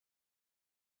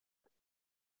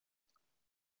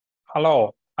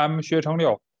Hello, I'm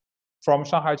Xuecheng from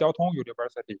Shanghai Jiao Tong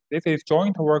University. This is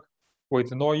joint work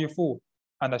with Luoyi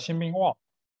and Xinbing Wang.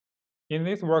 In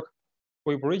this work,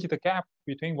 we bridge the gap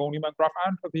between von Neumann graph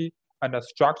entropy and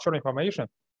structural information.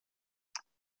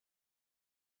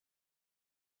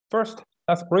 First,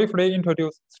 let's briefly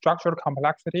introduce structural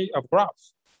complexity of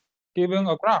graphs. Given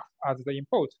a graph as the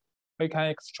input, we can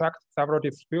extract several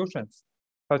distributions,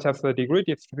 such as the degree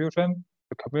distribution,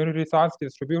 the community size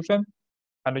distribution,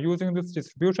 and using these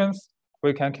distributions,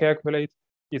 we can calculate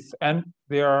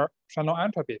their Shannon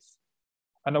entropies.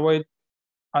 And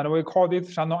we call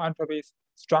these Shannon entropies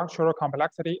structural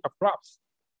complexity of graphs.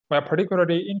 We are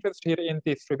particularly interested in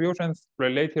distributions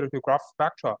related to graph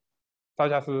spectra,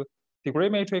 such as degree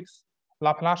matrix,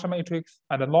 Laplacian matrix,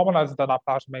 and normalized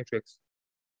Laplacian matrix.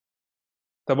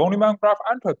 The von Neumann graph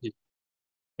entropy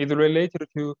is related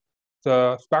to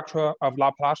the spectra of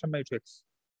Laplacian matrix.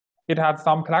 It has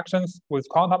some connections with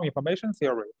quantum information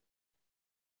theory.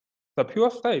 The pure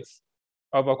states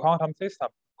of a quantum system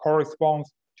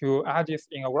corresponds to edges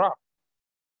in a graph.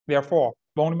 Therefore,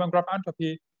 von Neumann graph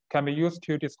entropy can be used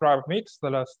to describe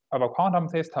mixedness of a quantum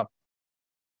system.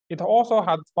 It also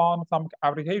has found some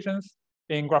applications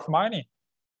in graph mining,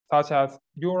 such as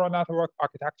neural network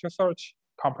architecture search,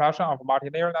 compression of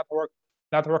multi-layer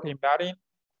network embedding,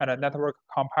 and network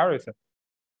comparison.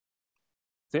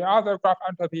 The other graph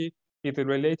entropy is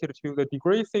related to the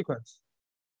degree sequence.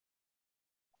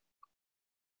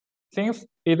 Since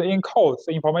it encodes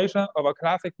the information of a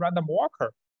classic random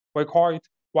walker, we call it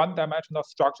one-dimensional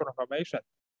structural information.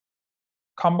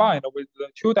 Combined with the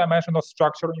two-dimensional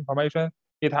structural information,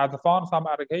 it has found some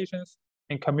applications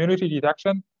in community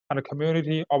detection and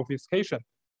community obfuscation.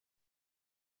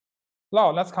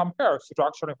 Now, let's compare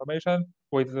structural information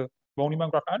with the von Neumann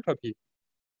graph entropy.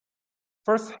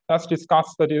 First, let's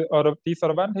discuss the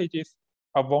disadvantages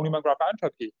of von Neumann graph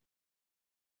entropy.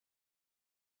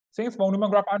 Since von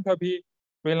Neumann graph entropy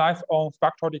relies on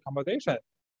spectral decomposition,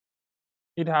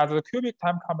 it has a cubic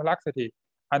time complexity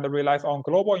and relies on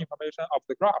global information of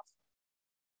the graph.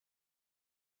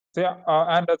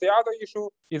 And the other issue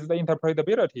is the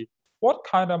interpretability. What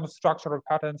kind of structural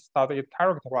patterns does it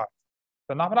characterize?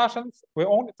 The Laplacians,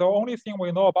 the only thing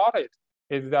we know about it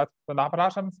is that the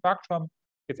Laplacian spectrum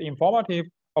is informative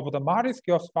of the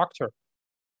multi-scale structure.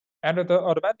 And the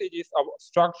advantages of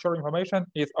structural information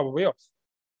is obvious.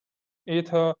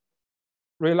 It only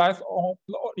relies on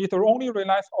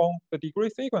the degree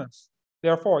sequence.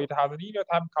 Therefore, it has linear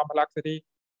time complexity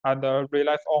and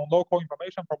relies on local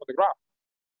information from the graph.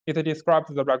 It describes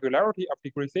the regularity of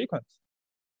degree sequence.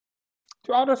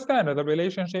 To understand the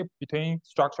relationship between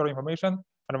structural information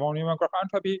and von Neumann graph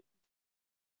entropy,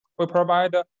 we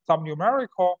provide some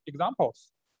numerical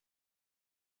examples.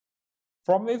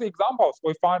 From these examples,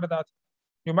 we find that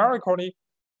numerically,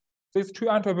 these two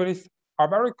entropies are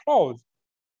very close.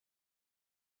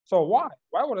 So why?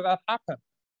 Why would that happen?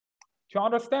 To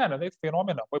understand this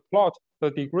phenomenon, we plot the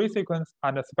degree sequence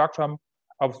and the spectrum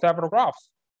of several graphs.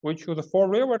 We choose 4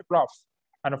 real-world graphs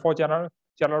and 4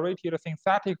 generated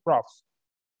synthetic graphs.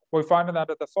 We find that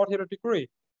the sorted degree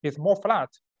is more flat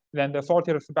than the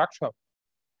sorted spectrum.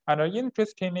 And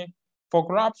interestingly, for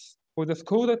graphs with a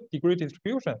skewed degree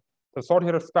distribution, the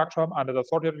sorted spectrum and the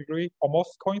sorted degree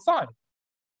almost coincide.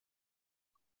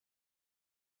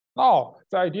 Now,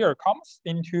 the idea comes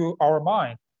into our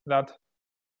mind that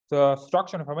the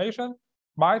structural information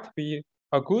might be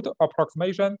a good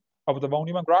approximation of the von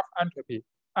Neumann graph entropy.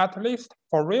 At least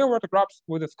for real-world graphs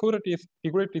with a skewed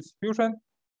degree distribution,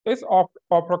 this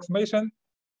approximation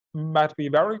might be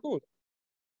very good.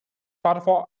 But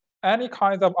for any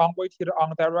kind of unweighted,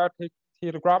 undirected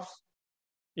graphs,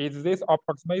 is this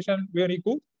approximation really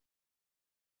good?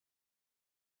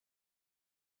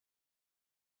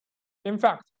 In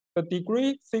fact, the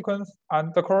degree sequence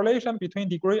and the correlation between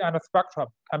degree and spectrum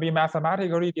can be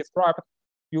mathematically described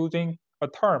using a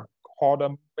term called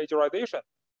majorization,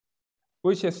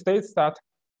 which states that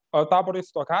a doubly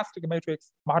stochastic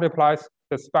matrix multiplies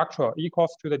the spectra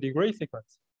equals to the degree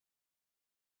sequence.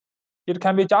 It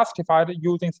can be justified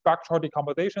using spectral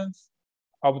decompositions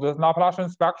of the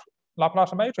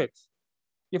Laplacian matrix.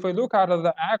 If we look at the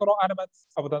diagonal elements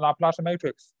of the Laplacian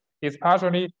matrix,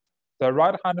 especially the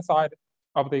right-hand side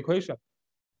of the equation,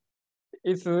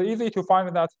 it's easy to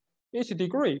find that each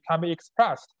degree can be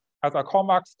expressed as a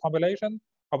convex combination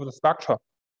of the spectra.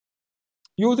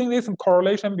 Using this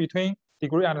correlation between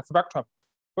degree and spectrum,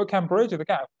 we can bridge the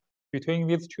gap between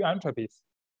these two entropies.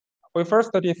 We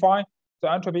first define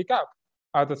the entropy gap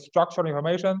as the structural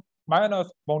information minus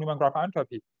von Neumann graph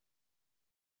entropy.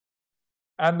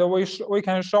 And we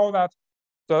can show that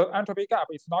the entropy gap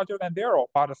is larger than 0,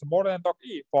 but smaller than log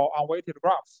E for unweighted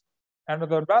graphs. And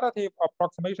the relative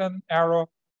approximation error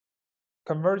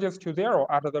converges to 0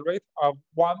 at the rate of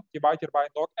 1 divided by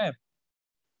log n.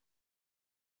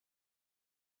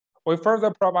 We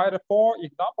further provide 4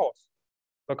 examples: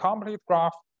 the complete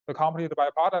graph, the complete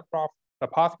bipartite graph, the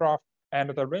path graph, and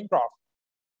the ring graph.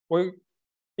 We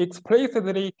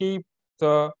explicitly give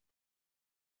the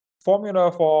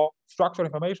formula for structural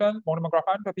information, monomer graph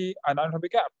entropy, and entropy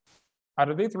gap.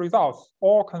 And these results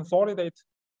all consolidate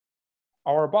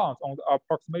our bounds on the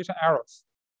approximation errors.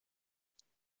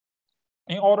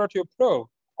 In order to prove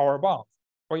our bounds,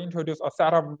 we introduce a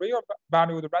set of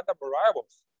real-valued random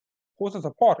variables whose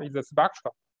support is the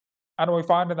spectra. And we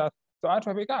find that the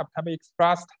entropy gap can be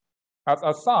expressed as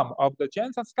a sum of the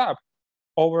Jensen's gap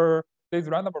over these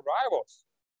random variables,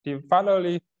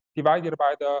 finally divided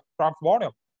by the graph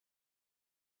volume.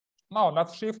 Now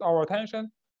let's shift our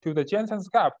attention to the Jensen's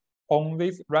gap on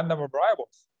these random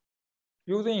variables.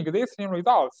 Using existing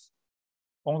results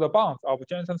on the bounds of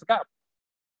Jensen's gap,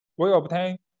 we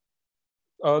obtain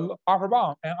upper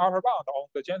bound and upper bound on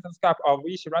the Jensen's gap of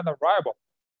each random variable,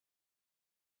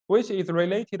 which is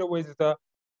related with the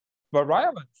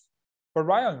variance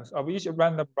of each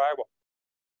random variable.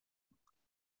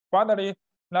 Finally,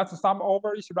 let's sum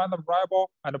over each random variable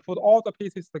and put all the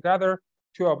pieces together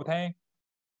to obtain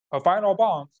a final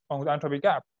bound on the entropy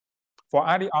gap for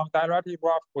any undirected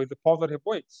graph with positive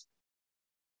weights.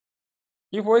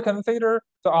 If we consider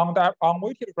the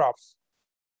unweighted graphs,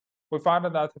 we find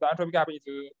that the entropy gap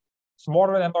is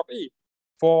smaller than log E.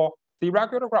 For the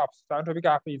regular graphs, the entropy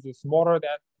gap is smaller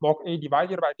than log A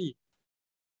divided by D.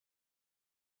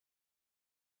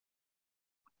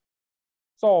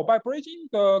 So by bridging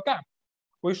the gap,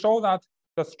 we show that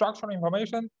the structural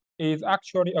information is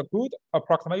actually a good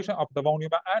approximation of the von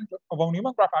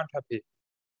Neumann graph entropy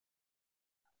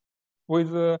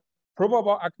with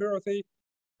provable accuracy,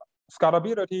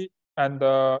 scalability, and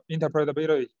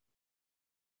interpretability.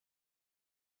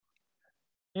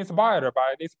 Inspired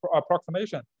by this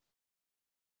approximation,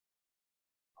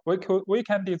 we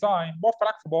can design more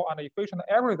flexible and efficient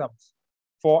algorithms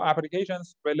for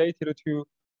applications related to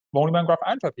von Neumann graph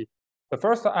entropy. The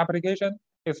first application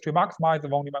is to maximize the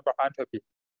von Neumann graph entropy.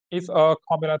 It's a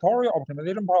combinatorial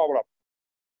optimization problem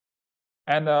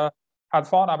and has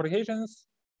found applications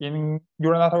in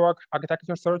neural network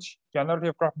architecture search,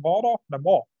 generative graph model, and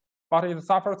more. But it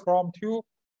suffers from 2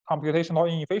 computational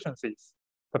inefficiencies.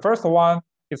 The first one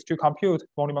is to compute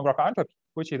von Neumann graph entropy,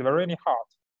 which is very hard.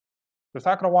 The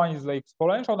second one is the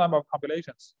exponential number of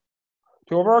computations.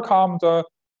 To overcome the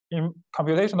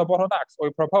computational bottlenecks,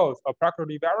 we propose a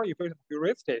practically very efficient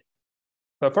heuristic.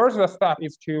 The first step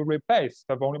is to replace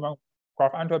the von Neumann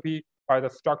graph entropy by the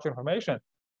structural information.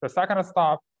 The second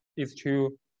step is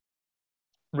to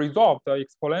resolve the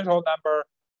exponential number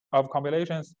of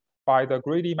computations by the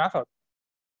greedy method.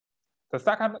 The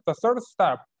third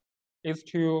step is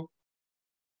to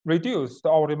reduce the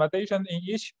optimization in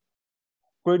each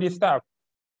greedy step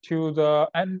to the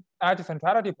edge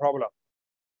centrality problem.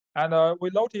 And we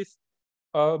notice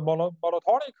a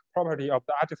monotonic property of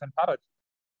the edge centrality.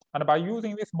 And by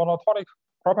using this monotonic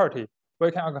property,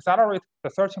 we can accelerate the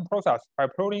searching process by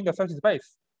pruning the search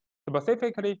space.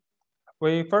 Specifically,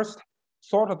 we first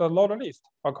sort the load list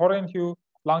according to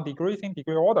long decreasing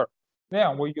degree order.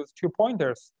 Then we use 2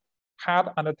 pointers, head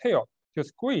and tail, to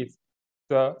squeeze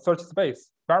the search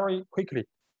space very quickly.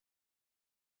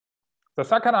 The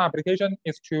second application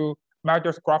is to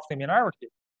measure graph similarity.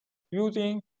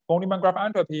 Using von Neumann graph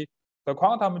entropy, the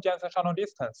quantum Jensen-Shannon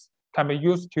distance can be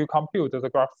used to compute the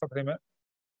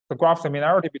graph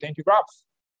similarity between 2 graphs,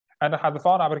 and has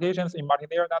found applications in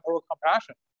multilinear network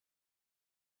compression.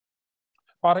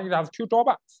 But it has 2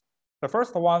 drawbacks. The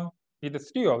first one is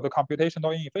still the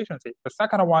computational inefficiency. The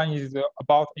second one is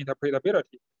about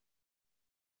interpretability.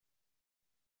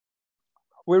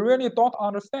 We really don't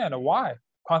understand why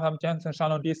quantum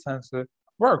Jensen-Shannon distance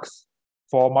works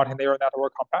for multilinear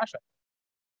network compression.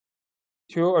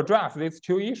 To address these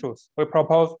 2 issues, we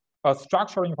propose a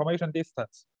structural information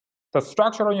distance. The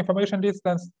structural information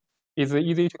distance is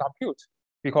easy to compute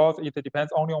because it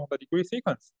depends only on the degree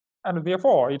sequence, and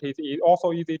therefore it is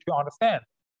also easy to understand.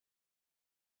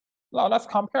 Now let's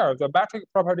compare the metric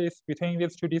properties between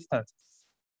these 2 distances.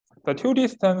 The 2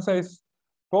 distances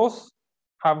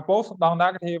have both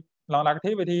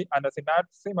non-negativity and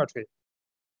symmetry.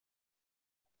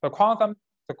 The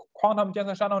quantum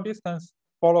Jensen-Shannon distance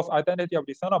follows identity of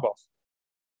discernibles,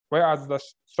 whereas the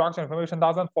structural information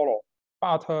doesn't follow.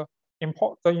 But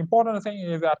the important thing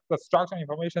is that the structural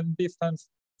information distance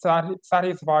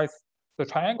satisfies the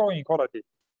triangle inequality,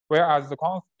 whereas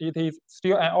it is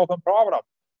still an open problem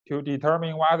to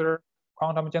determine whether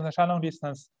quantum Jensen-Shannon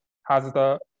distance has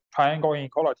the triangle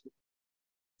inequality.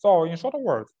 So in short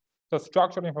words, the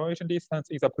structural information distance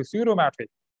is a pseudo-metric.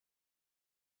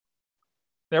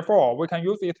 Therefore, we can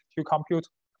use it to compute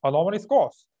anomaly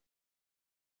scores.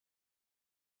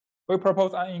 We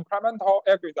propose an incremental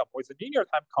algorithm with linear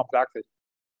time complexity.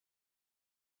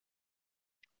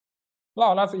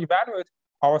 Now let's evaluate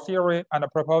our theory and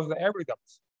propose the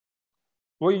algorithms.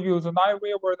 We use 9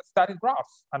 real-world static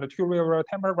graphs and 2 real-world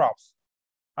temporal graphs.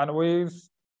 And we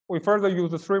further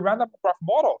use 3 random graph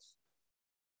models.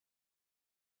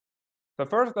 The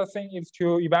first thing is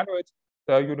to evaluate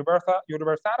the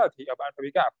universality of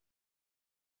entropy gap.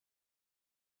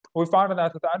 We found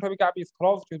that the entropy gap is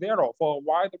close to 0 for a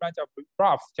wide range of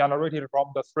graphs generated from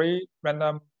the 3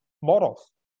 random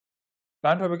models. The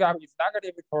entropy gap is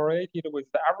negatively correlated with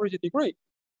the average degree.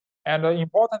 And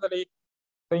importantly,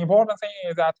 the important thing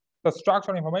is that the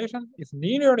structural information is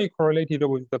linearly correlated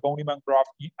with the von Neumann graph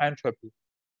in entropy.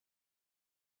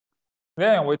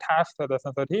 Then we test the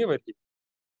sensitivity.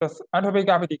 The entropy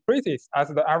gap decreases as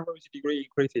the average degree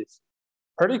increases.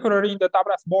 Particularly in the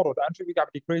WS model, the entropy gap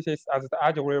decreases as the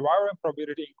edge revariance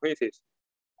probability increases.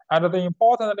 And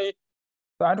importantly,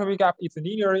 the entropy gap is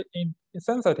linearly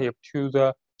insensitive to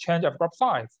the change of graph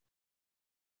size.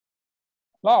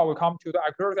 Now we come to the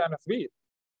accuracy and speed.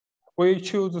 We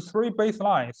choose 3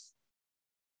 baselines.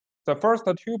 The first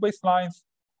 2 baselines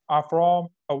are from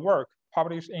a work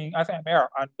published in SML,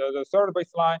 and the third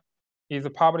baseline is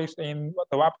published in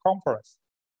the web conference.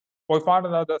 We found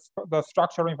that the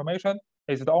structural information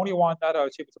is the only one that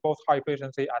achieves both high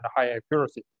efficiency and high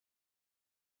accuracy.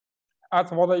 As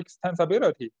for the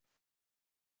extensibility,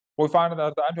 we find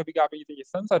that the entropy gap is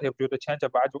sensitive to the change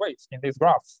of edge weights in these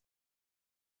graphs.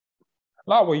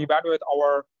 Now we evaluate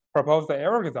our proposed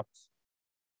algorithms.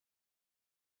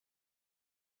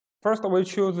 First, we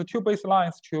choose 2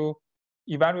 baselines to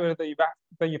evaluate the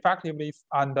effectiveness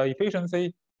and the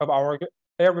efficiency of our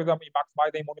algorithm in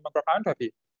maximizing von Neumann graph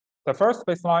entropy. The first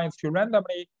baseline is to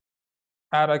randomly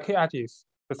add k edges.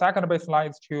 The second baseline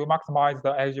is to maximize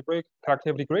the edge break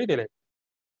collectively greedily.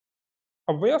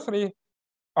 Obviously,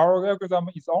 our algorithm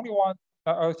is the only one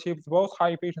that achieves both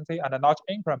high efficiency and large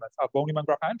increments of von Neumann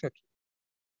graph entropy.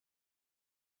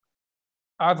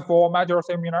 As for measure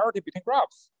similarity between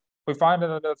graphs, we find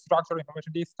that the structural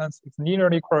information distance is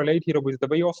linearly correlated with the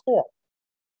VO score.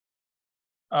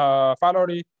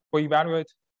 Finally, we evaluate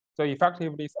the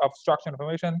effectiveness of structural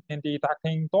information in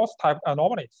detecting those type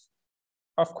anomalies.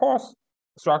 Of course,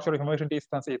 structural information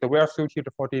distance is well suited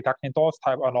for detecting those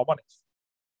type anomalies.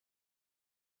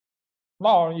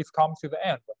 Now it comes to the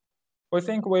end. We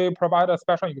think we provide a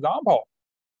special example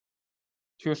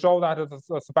to show that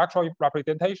the spectral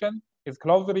representation is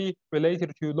closely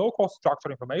related to local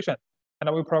structural information.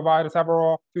 And we provide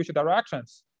several future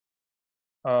directions,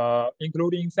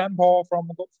 including sample from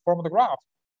the graph,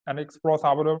 and explore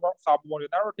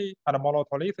submodularity and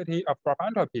monotonicity of graph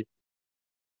entropy.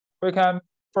 We can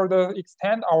further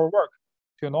extend our work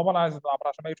to normalize the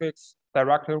Laplace matrix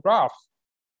directed graphs.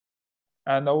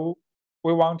 And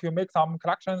we want to make some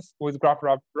collections with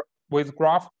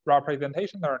graph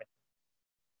representation learning.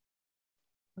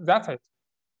 That's it.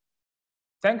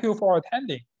 Thank you for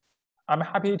attending. I'm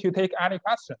happy to take any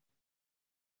question.